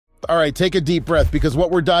All right, take a deep breath because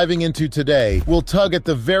what we're diving into today will tug at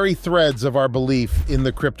the very threads of our belief in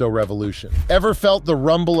the crypto revolution. Ever felt the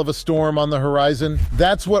rumble of a storm on the horizon?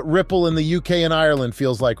 That's what Ripple in the UK and Ireland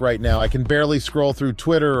feels like right now. I can barely scroll through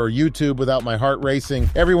Twitter or YouTube without my heart racing.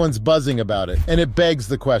 Everyone's buzzing about it. And it begs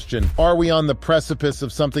the question, are we on the precipice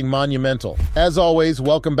of something monumental? As always,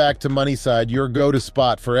 welcome back to Moneyside, your go-to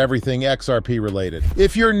spot for everything XRP related.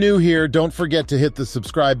 If you're new here, don't forget to hit the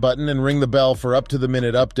subscribe button and ring the bell for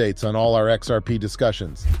up-to-the-minute updates on all our XRP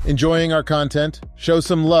discussions. Enjoying our content? Show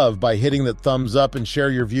some love by hitting that thumbs up and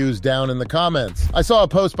share your views down in the comments. I saw a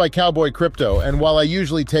post by Cowboy Crypto, and while I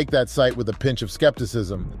usually take that site with a pinch of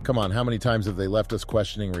skepticism, come on, how many times have they left us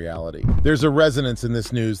questioning reality? There's a resonance in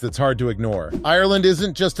this news that's hard to ignore. Ireland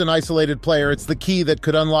isn't just an isolated player, it's the key that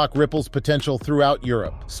could unlock Ripple's potential throughout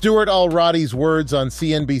Europe. Stuart Al-Radi's words on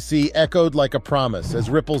CNBC echoed like a promise as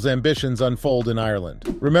Ripple's ambitions unfold in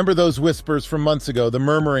Ireland. Remember those whispers from months ago, the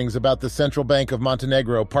murmurings about the Central Bank of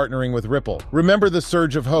Montenegro partnering with Ripple? Remember the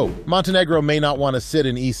surge of hope. Montenegro may not want to sit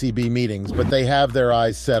in ECB meetings, but they have their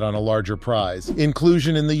eyes set on a larger prize,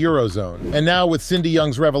 inclusion in the Eurozone. And now with Cindy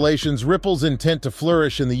Young's revelations, Ripple's intent to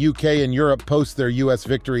flourish in the UK and Europe post their US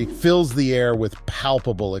victory fills the air with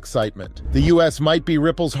palpable excitement. The US might be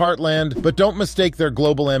Ripple's heartland, but don't mistake their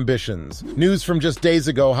global ambitions. News from just days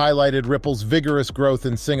ago highlighted Ripple's vigorous growth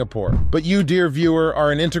in Singapore. But you, dear viewer,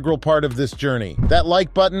 are an integral part of this journey. That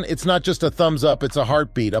like button, it's not just a thumbs up, it's a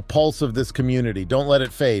heartbeat, a pulse of this community. Don't let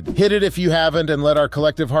it fade. Hit it if you haven't and let our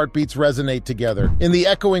collective heartbeats resonate together. In the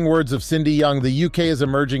echoing words of Cindy Young, the UK is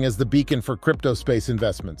emerging as the beacon for crypto space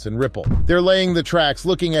investments in Ripple. They're laying the tracks,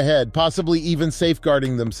 looking ahead, possibly even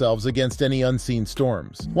safeguarding themselves against any unseen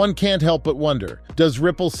storms. One can't help but wonder, does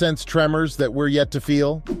Ripple sense tremors that we're yet to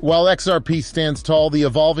feel? While XRP stands tall, the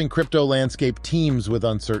evolving crypto landscape teems with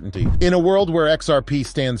uncertainty. In a world where XRP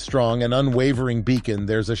stands strong, an unwavering beacon,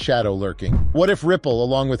 there's a shadow lurking. What if Ripple,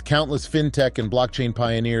 along with countless fintech and blockchain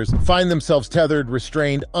pioneers, find themselves tethered,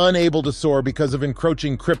 restrained, unable to soar because of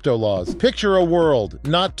encroaching crypto laws? Picture a world,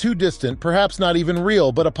 not too distant, perhaps not even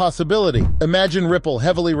real, but a possibility. Imagine Ripple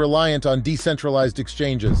heavily reliant on decentralized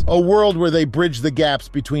exchanges, a world where they bridge the gaps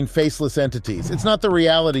between faceless entities. It's not the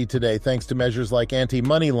reality today, thanks to measures like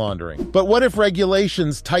anti-money laundering. But what if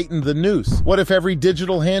regulations tightened the noose? What if every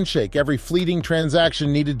digital handshake, every fleeting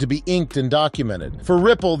transaction needed to be inked and documented? For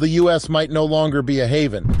Ripple, the US might no longer be a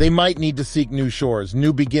haven. They might need to seek new shores,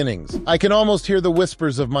 new beginnings. I can almost hear the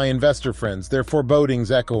whispers of my investor friends, their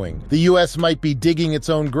forebodings echoing. The US might be digging its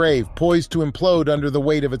own grave, poised to implode under the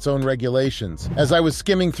weight of its own regulations. As I was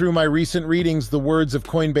skimming through my recent readings, the words of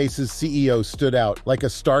Coinbase's CEO stood out like a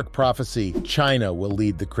stark prophecy. China will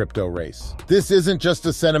lead the crypto race. This isn't just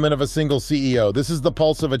a sentiment of a single CEO. This is the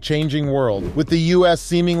pulse of a changing world, with the US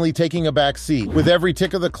seemingly taking a back seat. With every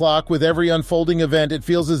tick of the clock, with every unfolding event, it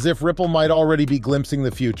feels as if Ripple might already be glimpsing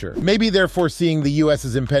the future. Maybe they're foreseeing the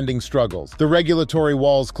US's impending struggles, the regulatory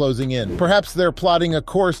walls closing in. Perhaps they're plotting a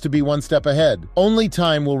course to be one step ahead. Only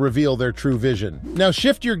time will reveal their true vision. Now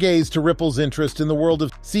shift your gaze to Ripple's interest in the world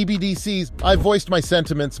of CBDCs. I've voiced my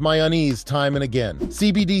sentiments, my unease, time and again.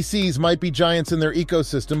 CBDCs might be giants in their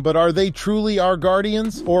ecosystem, but are they truly our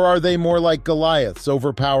guardians? Or are they more like Goliaths,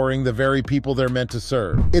 overpowering the very people they're meant to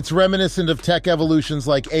serve? It's reminiscent of tech evolutions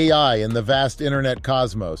like AI and the vast internet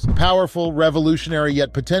cosmos. Powerful, revolutionary,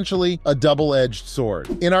 yet potentially a double-edged sword.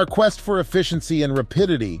 In our quest for efficiency and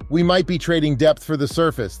rapidity, we might be trading depth for the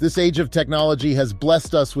surface. This age of technology has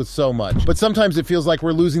blessed us with so much, but sometimes it feels like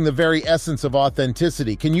we're losing the very essence of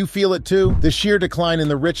authenticity. Can you feel it too? The sheer decline in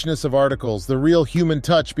the richness of articles, the real human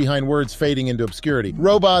touch behind words fading into obscurity.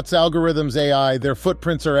 Robots, algorithms, AI, their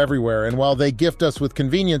footprints are everywhere, and while they gift us with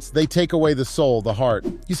convenience, they take away the soul, the heart.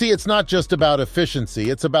 You see, it's not just about efficiency,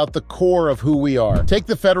 it's about the core of who we are. Take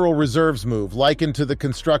the Federal Reserve's move, likened to the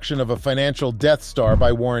construction of a financial Death Star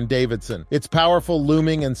by Warren Davidson. It's powerful,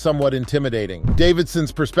 looming, and somewhat intimidating.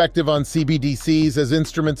 Davidson's perspective on CBDCs as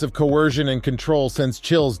instruments of coercion and control sends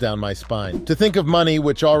chills down my spine. To think of money,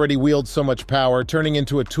 which already wields so much power, turning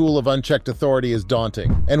into a tool of unchecked authority is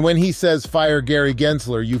daunting. And when he says fire Gary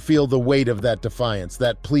Gensler, you feel the weight of that defiance,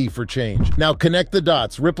 that plea for change. Now connect the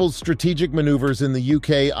dots. Ripple's strategic maneuvers in the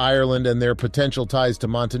UK, Ireland, and their potential ties to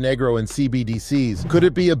Montenegro and CBDCs. Could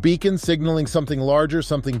it be a beacon signaling something larger,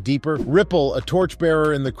 something deeper? Ripple, a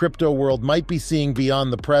torchbearer in the crypto world, might be seeing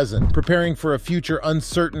beyond the present, preparing for a future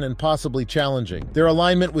uncertain and possibly challenging. Their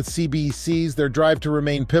alignment with CBDCs, their drive to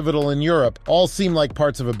remain pivotal in Europe, all seem like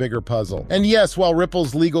parts of a bigger puzzle. And yes, while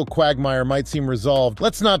Ripple's legal quagmire might seem resolved,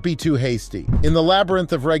 let's not be too hasty. In the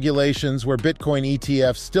labyrinth of regulations where Bitcoin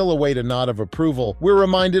ETFs still await a nod of approval, we're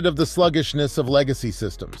reminded of the sluggishness of legacy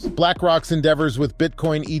systems. BlackRock's endeavors with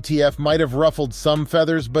Bitcoin ETF might have ruffled some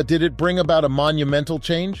feathers, but did it bring about a monumental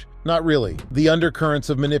change? Not really. The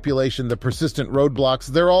undercurrents of manipulation, the persistent roadblocks,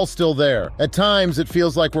 they're all still there. At times, it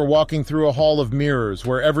feels like we're walking through a hall of mirrors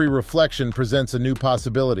where every reflection presents a new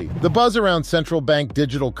possibility. The buzz around central bank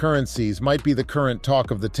digital currencies might be the current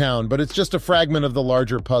talk of the town, but it's just a fragment of the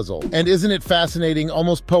larger puzzle. And isn't it fascinating,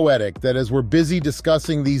 almost poetic, that as we're busy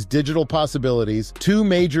discussing these digital possibilities, two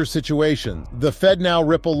major situations, the FedNow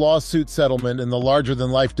Ripple lawsuit settlement and the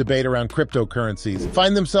larger-than-life debate around cryptocurrencies,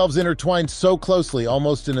 find themselves intertwined so closely,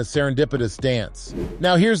 almost in a serendipitous dance.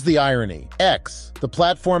 Now here's the irony. X, the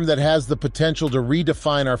platform that has the potential to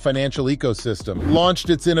redefine our financial ecosystem, launched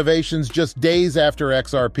its innovations just days after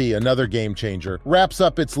XRP, another game changer, wraps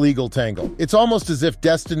up its legal tangle. It's almost as if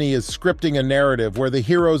destiny is scripting a narrative where the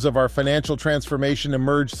heroes of our financial transformation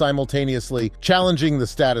emerge simultaneously, challenging the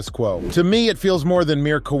status quo. To me, it feels more than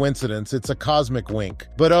mere coincidence, it's a cosmic wink.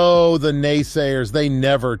 But oh, the naysayers, they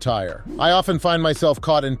never tire. I often find myself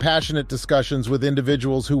caught in passionate discussions with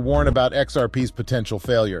individuals who warn about XRP's potential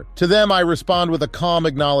failure. To them, I respond with a calm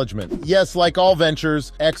acknowledgement. Yes, like all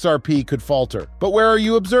ventures, XRP could falter. But where are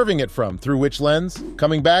you observing it from? Through which lens?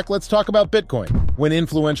 Coming back, let's talk about Bitcoin. When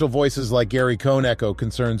influential voices like Gary Cohn echo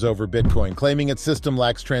concerns over Bitcoin, claiming its system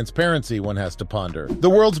lacks transparency, one has to ponder. The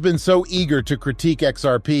world's been so eager to critique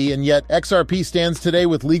XRP, and yet XRP stands today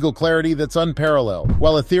with legal clarity that's unparalleled.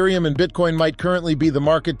 While Ethereum and Bitcoin might currently be the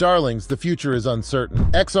market darlings, the future is uncertain.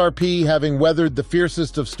 XRP, having weathered the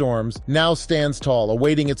fiercest of storms, now stands tall,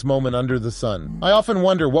 awaiting its moment under the sun. I often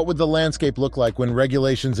wonder what would the landscape look like when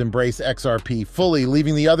regulations embrace XRP fully,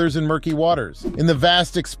 leaving the others in murky waters. In the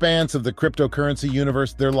vast expanse of the cryptocurrency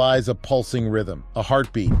universe, there lies a pulsing rhythm, a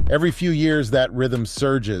heartbeat. Every few years, that rhythm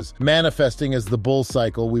surges, manifesting as the bull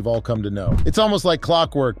cycle we've all come to know. It's almost like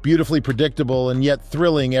clockwork, beautifully predictable and yet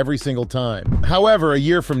thrilling every single time. However, a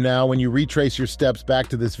year from now, when you retrace your steps back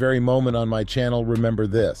to this very moment on my channel, remember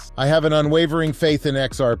this. I have an unwavering faith in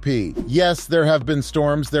XRP. Yes, there have been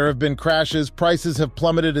storms, there have been crashes, prices have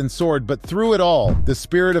plummeted and soared, but through it all, the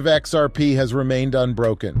spirit of XRP has remained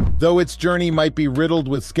unbroken. Though its journey might be riddled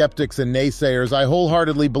with skeptics and naysayers, I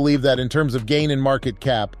wholeheartedly believe that in terms of gain in market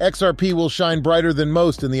cap, XRP will shine brighter than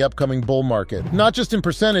most in the upcoming bull market. Not just in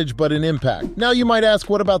percentage, but in impact. Now you might ask,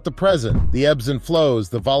 what about the present? The ebbs and flows,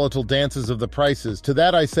 the volatile dances of the prices. To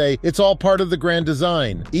that I say, it's all part of the grand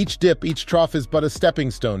design. Each dip, each trough is but a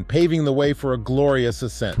stepping stone, paving the way for a glorious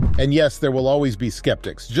ascent. And yes, there will always be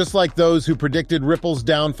skeptics, just like those who predicted Ripple's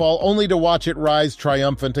downfall only to watch it rise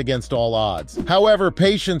triumphant against all odds. However,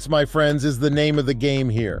 patience, my friends, is the name of the game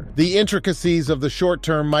here. The intricacies of the short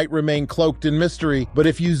term might remain cloaked in mystery, but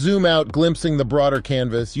if you zoom out, glimpsing the broader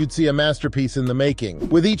canvas, you'd see a masterpiece in the making.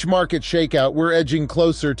 With each market shakeout, we're edging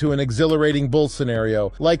closer to an exhilarating bull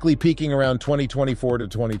scenario, likely peaking around 2024 to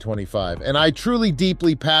 2025. And I truly,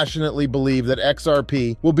 deeply, passionately believe that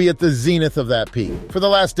XRP will be at the zenith of that peak. For the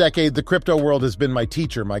last decade, the crypto world has been my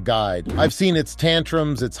teacher, my guide. I've seen its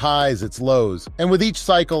tantrums, its highs, its lows. And with each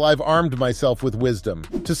cycle, I've armed myself with wisdom.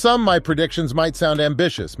 To some, my predictions might sound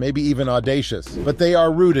ambitious, maybe even audacious, but they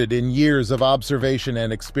are rooted in years of observation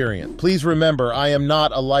and experience. Please remember, I am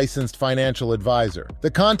not a licensed financial advisor.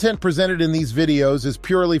 The content presented in these videos is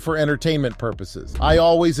purely for entertainment purposes. I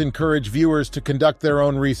always encourage viewers to conduct their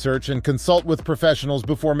own research and consult with professionals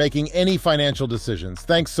before making any financial decisions.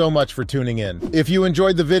 Thanks so much for tuning in. If you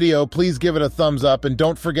enjoyed the video, please give it a thumbs up and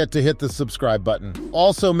don't forget to hit the subscribe button.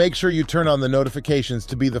 Also, make sure you turn on the notifications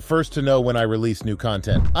to be the first to know when I release new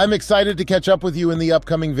content. I'm excited to catch up with you in the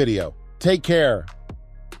upcoming video. Take care.